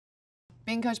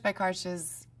Being coached by Karch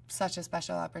is such a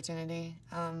special opportunity.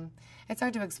 It's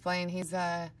hard to explain. He's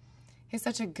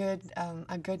such a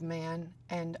good man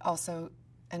and also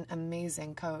an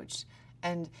amazing coach.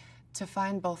 And to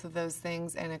find both of those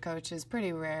things in a coach is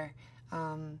pretty rare.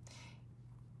 I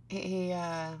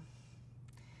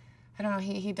don't know.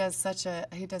 He does such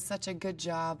a good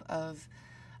job of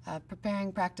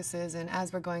preparing practices, and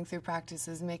as we're going through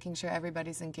practices, making sure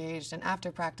everybody's engaged. And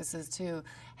after practices too,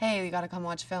 hey, you got to come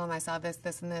watch film. I saw this,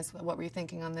 this, and this. What were you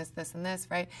thinking on this, this, and this,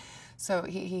 right? So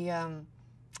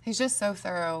he's just so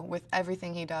thorough with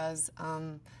everything he does,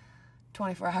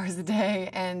 24 hours a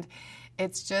day, and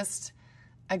it's just,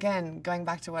 again, going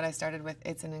back to what I started with,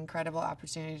 it's an incredible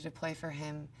opportunity to play for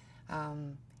him.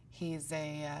 He's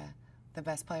the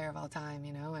best player of all time,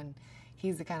 you know, and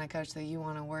he's the kind of coach that you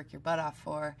want to work your butt off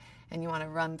for and you want to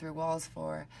run through walls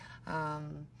for.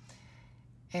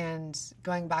 And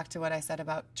going back to what I said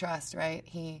about trust, right,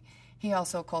 he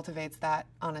also cultivates that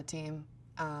on a team,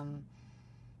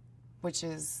 which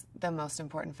is the most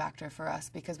important factor for us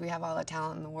because we have all the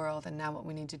talent in the world, and now what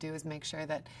we need to do is make sure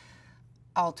that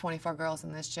all 24 girls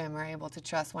in this gym are able to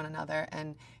trust one another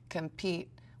and compete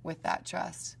with that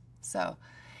trust. So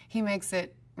he makes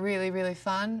it really, really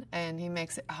fun, and he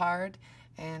makes it hard,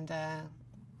 and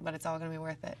but it's all going to be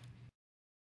worth it.